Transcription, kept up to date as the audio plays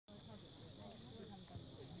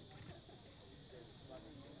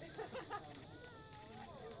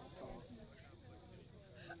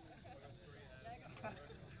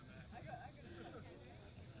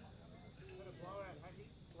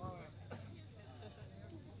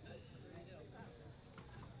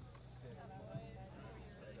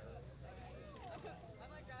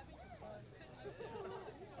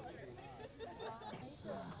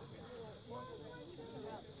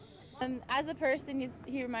As a person,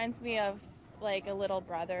 he reminds me of like a little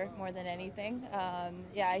brother more than anything.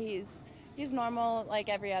 Yeah, he's normal like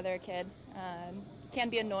every other kid. Can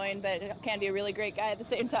be annoying, but can be a really great guy at the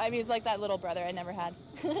same time. He's like that little brother I never had.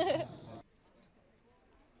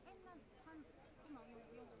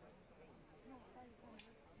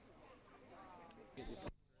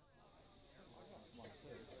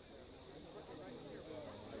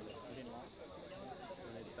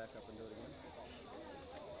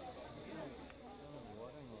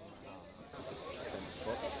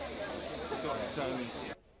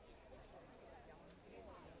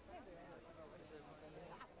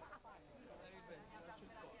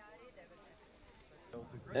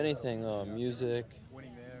 Anything, music.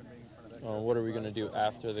 What are we gonna do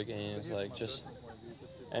after the games? Like just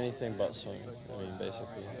anything but swing. I mean,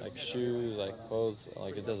 basically, like shoes, like clothes,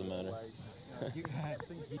 like it doesn't matter. No,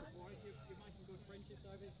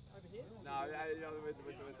 with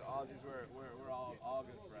the Aussies, we're all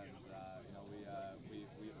good friends.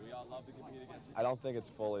 We all love to compete against. I don't think it's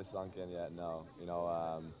fully sunk in yet. No,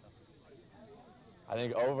 I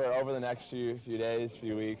think over the next few days,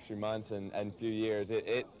 few weeks, few months, and few years,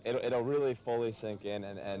 it'll really fully sink in,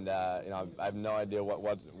 and I have no idea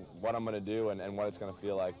what I'm gonna do and what it's gonna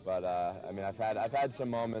feel like. But I mean, I've had some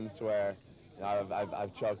moments where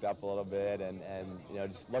I've choked up a little bit, and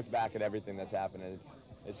just look back at everything that's happened. And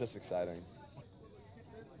it's just exciting.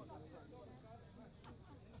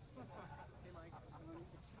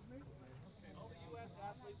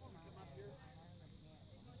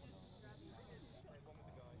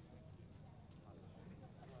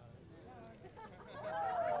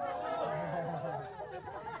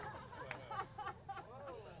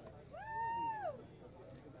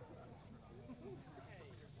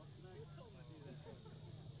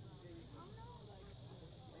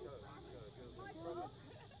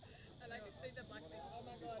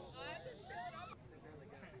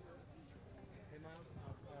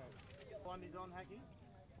 One is on Hacky.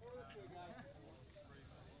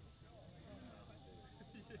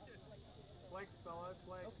 Flex, fellow,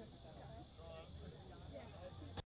 flex. Okay.